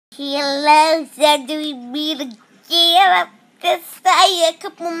Hello, so do we meet again? I saw you a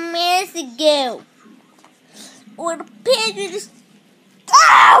couple minutes ago. Or the pig is...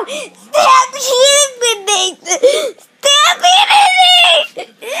 Oh! Stop hitting me, Nathan! Stop hitting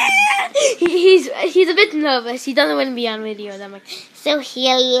me! He's a bit nervous. He doesn't want to be on video that much. So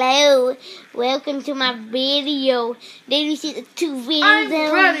hello, welcome to my video. Did you see the two videos?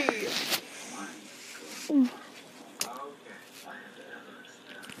 I'm ready.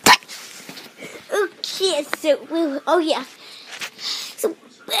 Okay, so oh yeah. So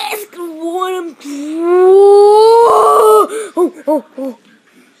basically what I'm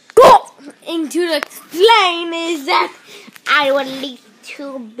Go into explain is that I will leak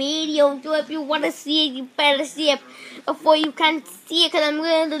two videos. So if you want to see it, you better see it before you can't see it, because I'm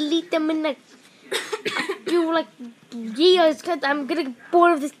going to delete them in like a few years, because I'm going to get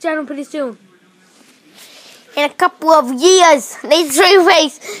bored of this channel pretty soon. In a couple of years, they straight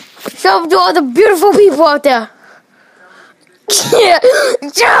face. Show to all the beautiful people out there. Yeah, do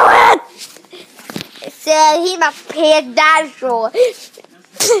it! So he's my pedastal.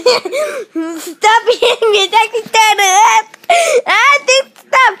 Stop hitting me, that can stand up. I think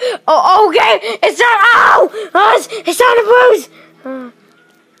stop. Oh, okay. It's not. Oh, it's not a bruise.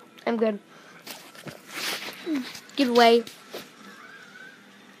 I'm good. Get away.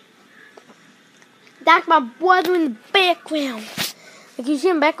 That's my brother in the background. Like you see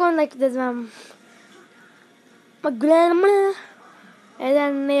him background, like there's my grandma, and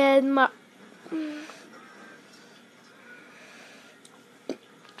then there's my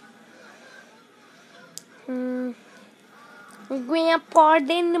grandpa,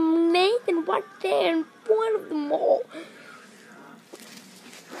 then Nathan, right there in front of them all.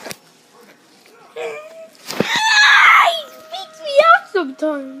 He speaks me out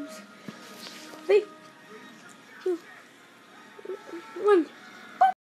sometimes. One.